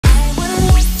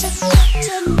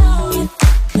to know if I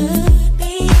could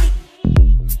be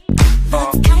the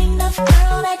kind of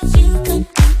girl that you could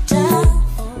be down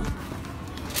for.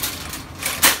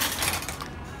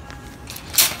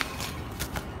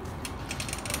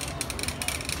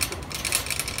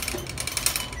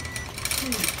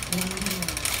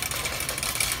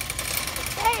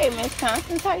 Hey, Miss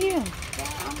Constance, how are you? Yeah,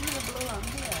 I'm here, Blue. I'm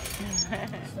here.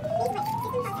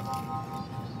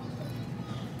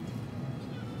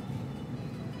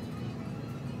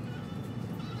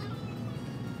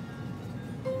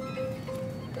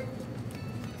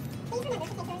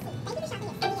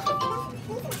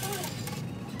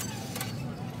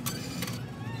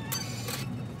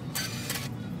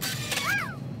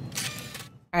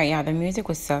 All right, y'all, the music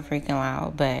was so freaking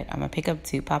loud, but I'm going to pick up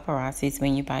 2 paparazzis.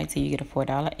 When you buy 2, you get a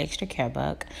 $4 extra care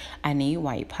buck. I need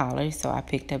white polish, so I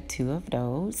picked up 2 of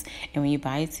those. And when you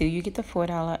buy 2, you get the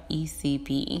 $4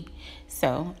 ECP.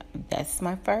 So that's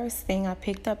my first thing I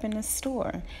picked up in the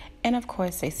store. And of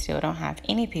course, they still don't have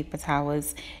any paper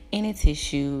towels, any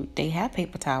tissue. They have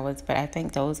paper towels, but I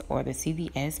think those are the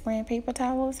CVS brand paper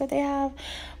towels that they have.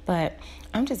 But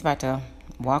I'm just about to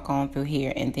walk on through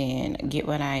here and then get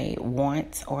what I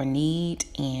want or need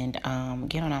and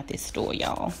get on out this store,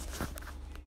 y'all.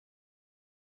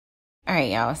 All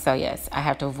right, y'all. So yes, I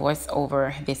have to voice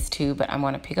over this too, but I'm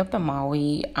going to pick up the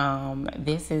Maui.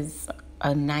 This is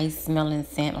a nice smelling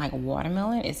scent like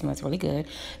watermelon. It smells really good.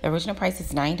 The original price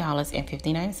is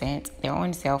 $9.59. They're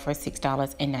on sale for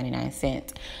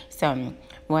 $6.99. So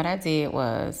what I did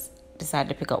was decided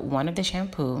to pick up 1 of the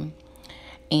shampoo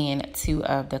and 2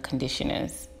 of the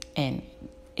conditioners, and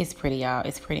it's pretty, y'all.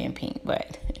 It's pretty in pink,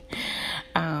 but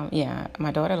yeah,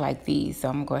 my daughter liked these, so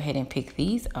I'm gonna go ahead and pick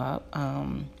these up.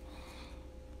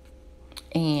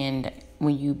 And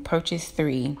when you purchase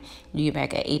 3, you get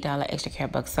back an $8 extra care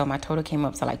buck. So my total came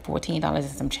up to like $14 and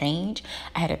some change.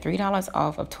 I had a $3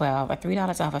 off of 12, a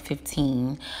 $3 off of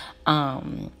 15.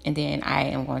 And then I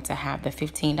am going to have the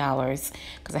 $15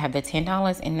 because I have the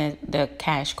 $10 in the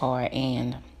cash card.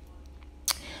 And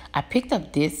I picked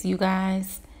up this, you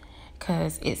guys,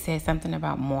 because it says something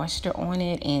about moisture on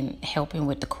it and helping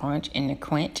with the crunch and the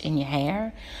crunch in your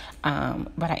hair.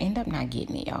 But I end up not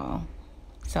getting it, y'all.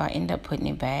 So I end up putting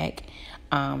it back.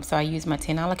 So I used my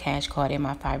 $10 cash card and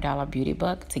my $5 beauty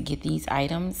buck to get these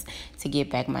items to get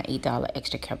back my $8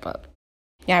 extra care buck.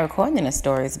 Yeah, recording in the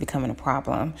store is becoming a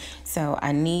problem. So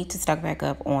I need to stock back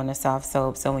up on the soft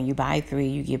soap. So when you buy 3,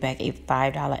 you get back a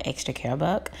 $5 extra care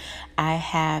buck. I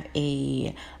have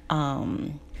a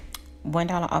 $1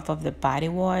 off of the body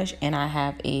wash, and I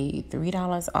have a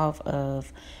 $3 off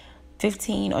of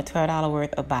 $15 or $12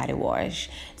 worth of body wash.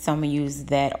 So I'm gonna use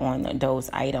that on those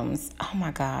items. Oh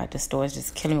my God, the store is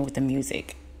just killing me with the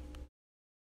music.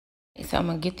 So I'm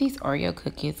gonna get these Oreo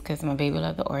cookies because my baby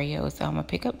loves the Oreos. So I'm gonna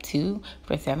pick up 2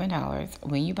 for $7.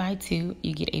 When you buy 2,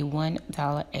 you get a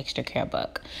 $1 extra care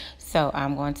buck. So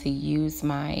I'm going to use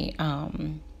my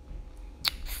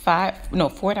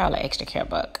 $4 extra care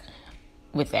buck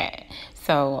with that.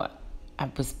 So I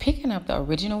was picking up the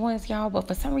original ones, y'all, but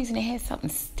for some reason it had something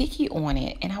sticky on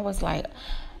it, and I was like,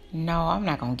 no, I'm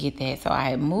not gonna get that. So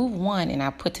I moved 1 and I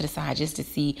put to the side just to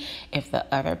see if the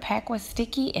other pack was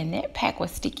sticky, and that pack was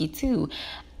sticky too.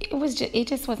 It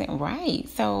just wasn't right.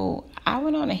 So I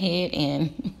went on ahead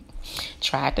and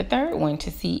tried the 3rd one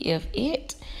to see if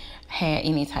it had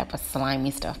any type of slimy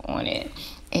stuff on it,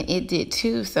 and it did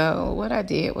too. So what I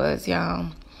did was, y'all,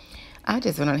 I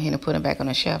just went on ahead and put them back on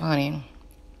the shelf, honey,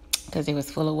 because it was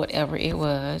full of whatever it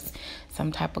was,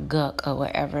 some type of guck or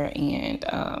whatever. And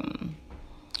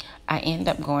I end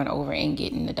up going over and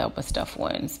getting the double stuff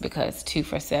ones because 2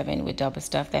 for $7 with double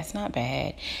stuff, that's not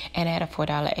bad. And I had a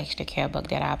 $4 extra care buck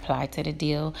that I applied to the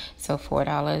deal. So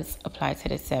 $4 applied to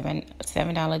the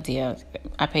 $7 deal.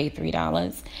 I paid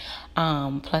 $3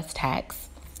 plus tax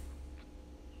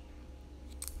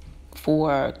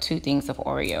for 2 things of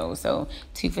Oreo. So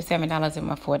 2 for $7 and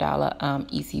my $4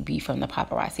 ECB from the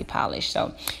paparazzi polish.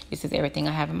 So this is everything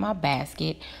I have in my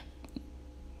basket.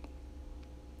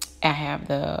 I have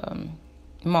the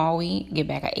Maui, get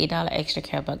back an $8 extra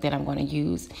care buck that I'm going to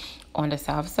use on the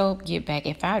soft soap. Get back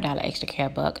a $5 extra care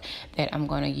buck that I'm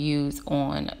going to use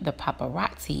on the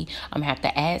paparazzi. I'm going to have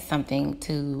to add something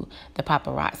to the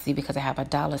paparazzi because I have a $1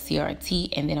 CRT,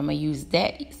 and then I'm going to use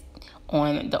that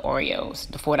on the Oreos,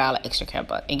 the $4 extra care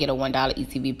buck, and get a $1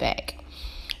 ECB back.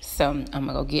 So I'm going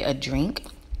to go get a drink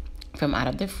from out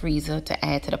of the freezer to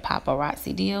add to the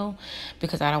paparazzi deal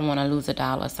because I don't want to lose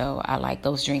 $1. So I like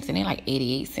those drinks, and they're like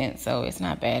 88 cents, so it's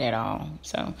not bad at all.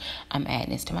 So I'm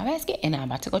adding this to my basket, and I'm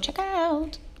about to go check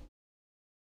out.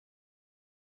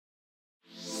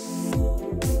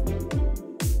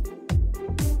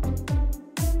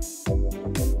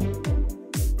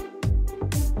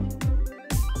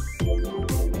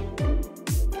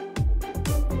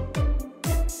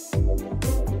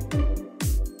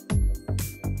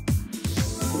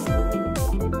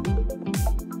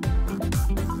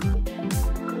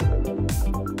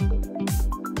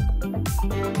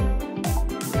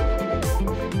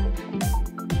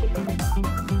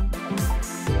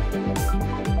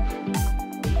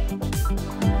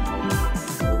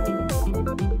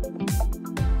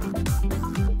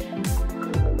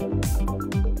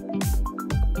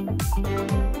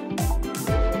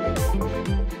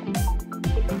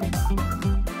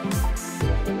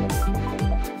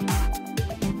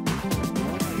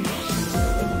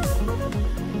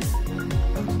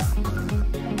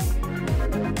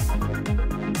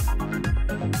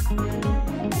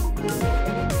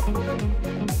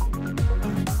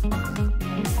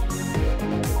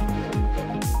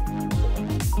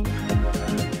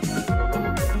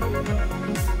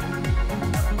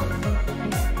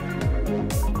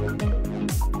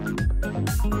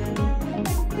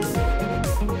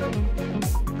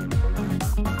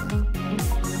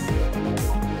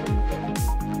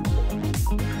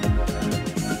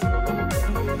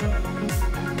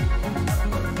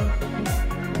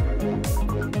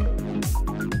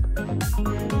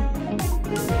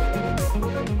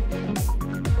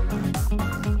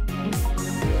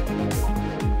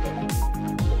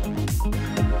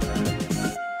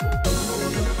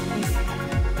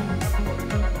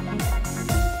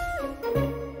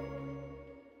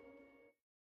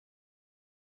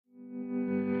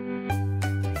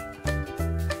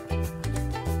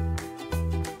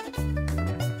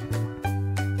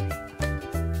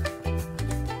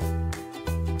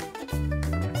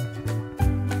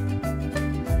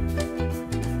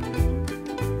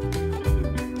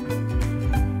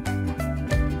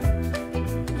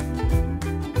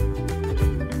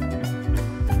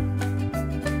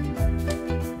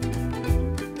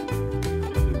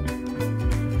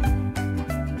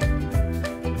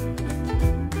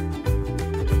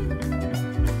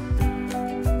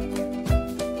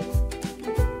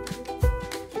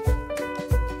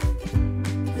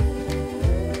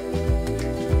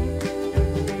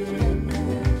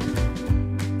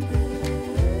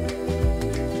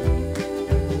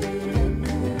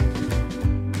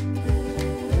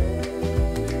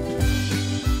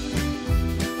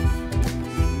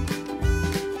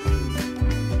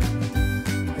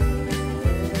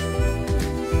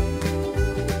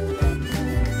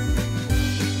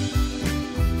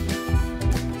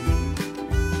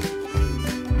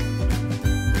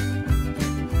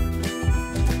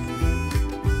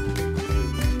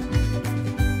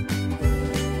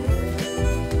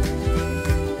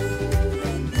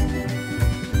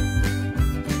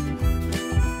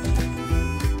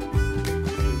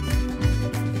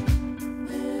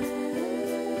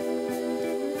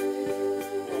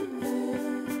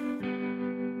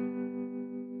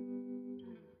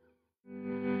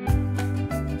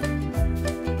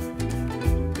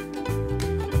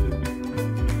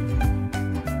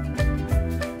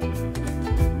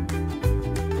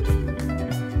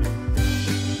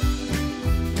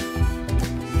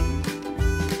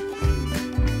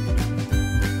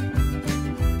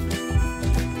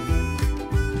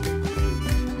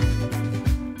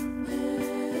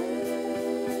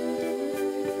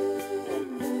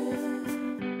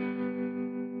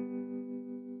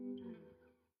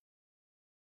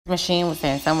 Machine was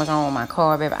saying something was wrong with my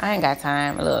card, baby. I ain't got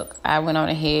time. Look, I went on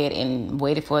ahead and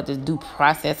waited for it to do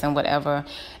processing, whatever,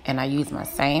 and I used my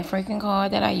same freaking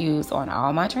card that I use on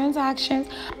all my transactions.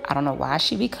 I don't know why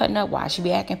she be cutting up, why she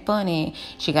be acting funny.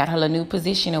 She got her little new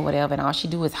position or whatever, and all she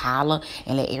do is holler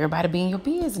and let everybody be in your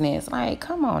business. Like,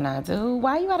 come on now, dude.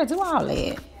 Why you gotta do all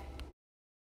that?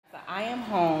 So I am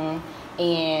home,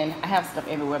 and I have stuff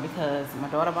everywhere because my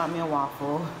daughter bought me a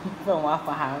waffle from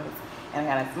Waffle House. And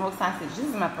I got a smoked sausage. This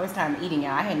is my first time eating,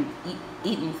 y'all. I hadn't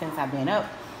eaten since I've been up.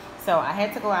 So I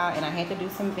had to go out and I had to do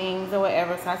some things or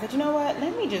whatever. So I said, you know what?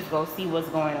 Let me just go see what's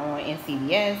going on in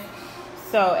CVS.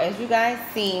 So as you guys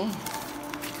see,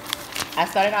 I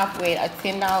started off with a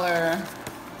 $10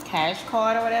 cash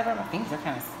card or whatever. My fingers are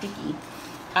kind of sticky.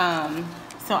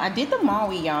 So I did the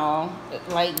Maui, y'all.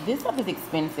 Like, this stuff is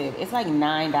expensive. It's like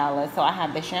 $9. So I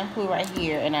have the shampoo right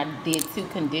here and I did 2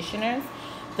 conditioners.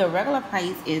 The regular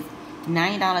price is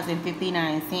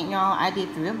 $9.59, y'all. I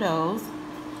did 3 of those,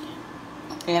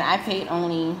 and I paid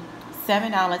only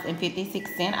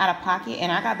 $7.56 out of pocket,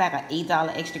 and I got back an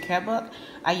 $8 extra care buck.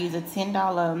 I used a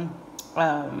 $10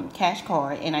 cash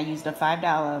card, and I used a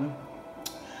 $5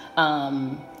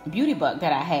 beauty buck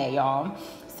that I had, y'all.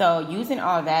 So using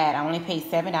all that, I only paid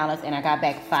 $7, and I got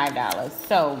back $5.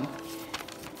 So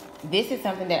this is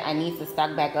something that I need to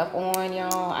stock back up on,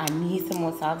 y'all. I need some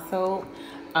more soft soap.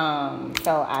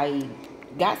 So I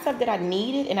got stuff that I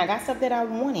needed and I got stuff that I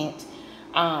wanted.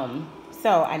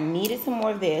 So I needed some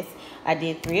more of this. I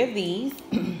did 3 of these.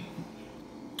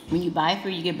 When you buy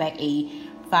 3, you get back a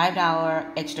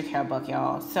 $5 extra care buck,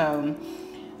 y'all. So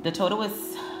the total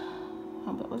was,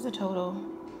 what was the total?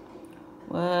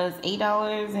 Was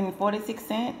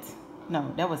 $8.46.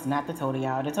 No, that was not the total,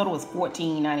 y'all. The total was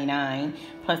 $14.99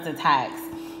 plus the tax.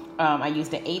 I used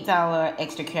the $8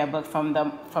 extra care buck from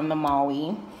the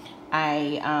Maui.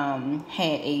 I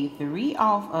had a 3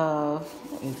 off of,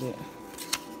 what is it?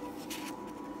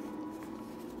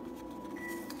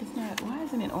 It's not, why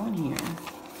isn't it on here?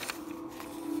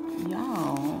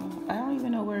 Y'all, I don't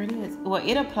even know where it is. Well,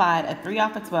 it applied a 3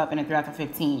 off of 12 and a 3 off of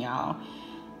 15, y'all.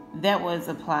 That was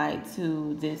applied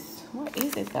to this, what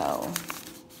is it though?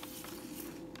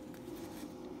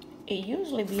 It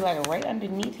usually be like right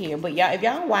underneath here, but y'all, if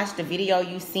y'all watched the video,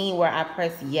 you seen where I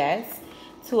press yes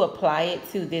to apply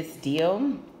it to this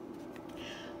deal.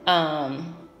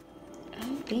 I'm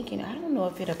thinking, I don't know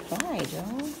if it applied,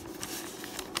 y'all.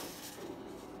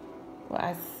 Well,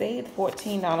 I saved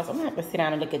 $14. I'm gonna have to sit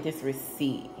down and look at this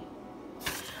receipt.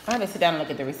 I'm gonna sit down and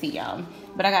look at the receipt, y'all.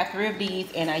 But I got 3 of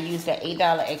these, and I used the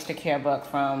 $8 extra care buck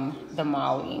from the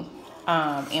Maui.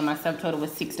 And my subtotal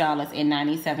was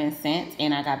 $6.97,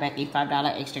 and I got back a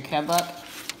 $5 extra care buck.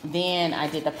 Then I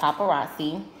did the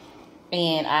paparazzi,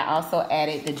 and I also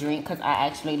added the drink because I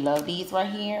actually love these right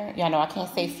here. Y'all know I can't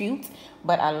say fruit,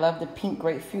 but I love the pink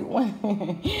grapefruit one.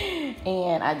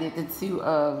 And I did the 2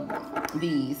 of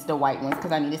these, the white ones,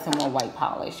 because I needed some more white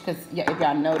polish. Because yeah, if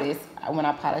y'all notice, when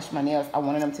I polished my nails, I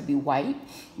wanted them to be white,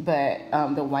 but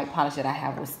the white polish that I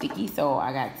have was sticky. So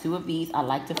I got 2 of these. I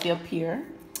like to feel pure.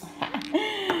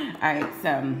 Alright,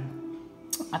 so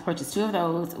I purchased 2 of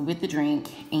those with the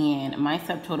drink, and my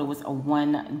subtotal was a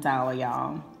 $1,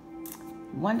 y'all.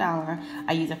 $1.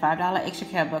 I used a $5 extra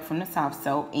care buck from the soft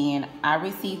soap, and I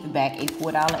received back a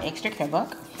 $4 extra care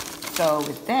buck. So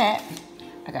with that,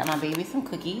 I got my baby some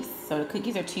cookies. So the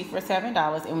cookies are 2 for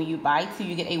 $7, and when you buy 2,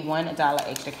 you get a $1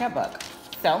 extra care buck.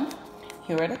 So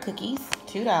here are the cookies,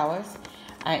 $2.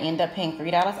 I end up paying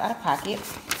 $3 out of pocket.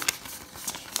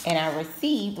 And I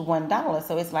received $1,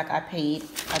 so it's like I paid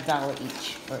 $1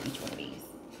 each for each one of these.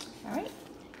 All right,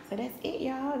 so that's it,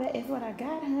 y'all. That is what I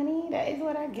got, honey. That is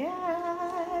what I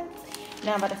got.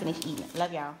 Now I'm about to finish eating.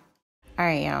 Love y'all. All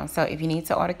right, y'all. So if you need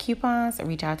to order coupons,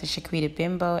 reach out to Shaquita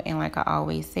Bembo. And like I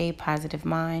always say, positive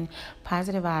mind,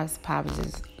 positive vibes,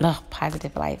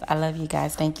 positive life. I love you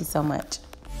guys. Thank you so much.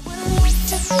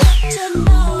 Just got to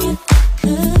know you.